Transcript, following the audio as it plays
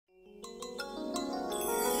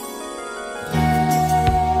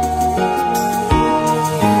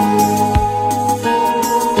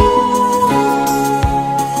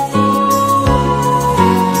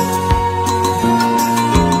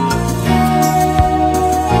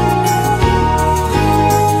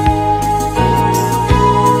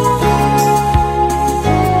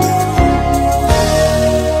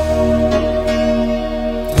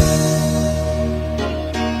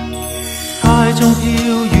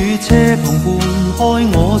雨車蓬半開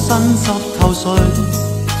我身濕透水，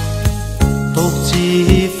獨自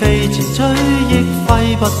飛馳追憶揮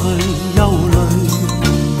不去憂慮。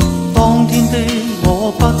當天的我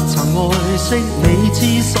不曾愛惜你癡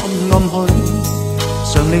心暗許，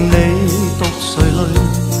常令你獨垂淚，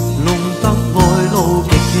弄得愛路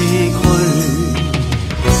極崎嶇。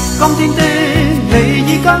今天的你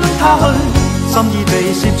已跟他去，心已被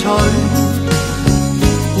竊取，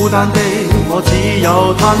孤單的我只有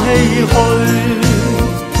嘆唏噓。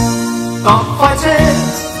踏快車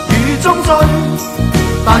雨中追，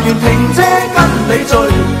但願停車跟你聚，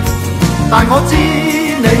但我知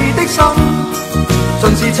你的心盡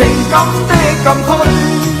是情感的禁區。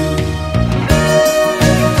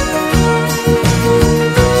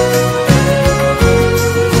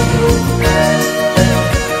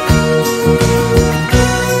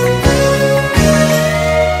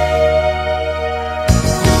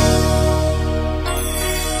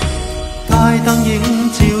街燈映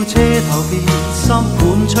照車頭撇濕滿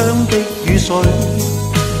窗的雨水，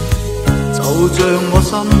就像我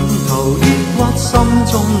心頭抑鬱心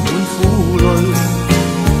中滿苦淚。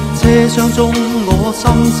車廂中我心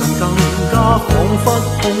神更加彷彿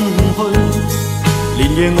空虛，連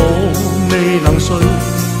夜我未能睡，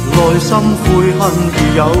內心悔恨如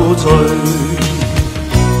有罪。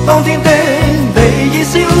當天的你已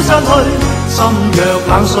消失去，心若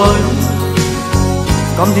冷水，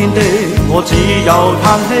今天的我只有嘆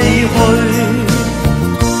唏噓。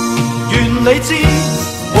願你知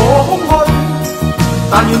我空虛，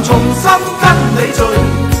但願重新跟你聚，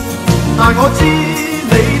但我知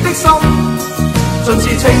你的心盡是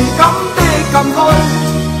情感的禁區。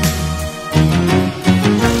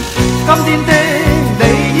今天的你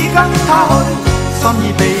已跟他去，心已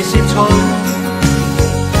被竊取，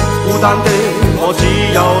孤單的我只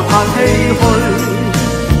有嘆唏噓。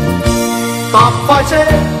踏快車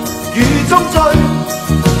雨中追，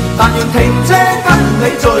但願停車跟你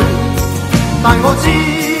聚，但我知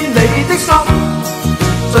你的心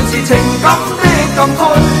盡是情感的禁區。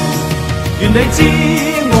願你知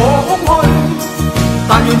我空虛，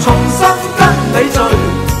但願重新跟你聚，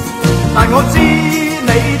但我知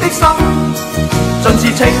你的心盡是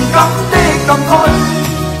情感的禁區。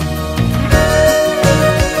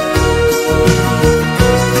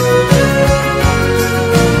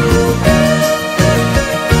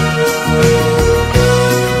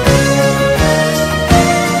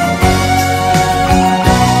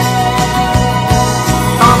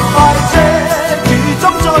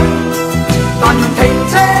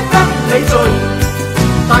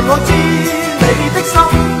但我知你的心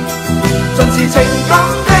盡是情感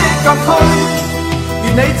的禁區。願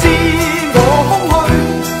你知我空虛，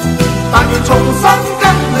但願重新跟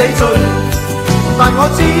你聚，但我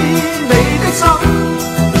知你的心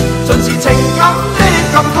盡是情感的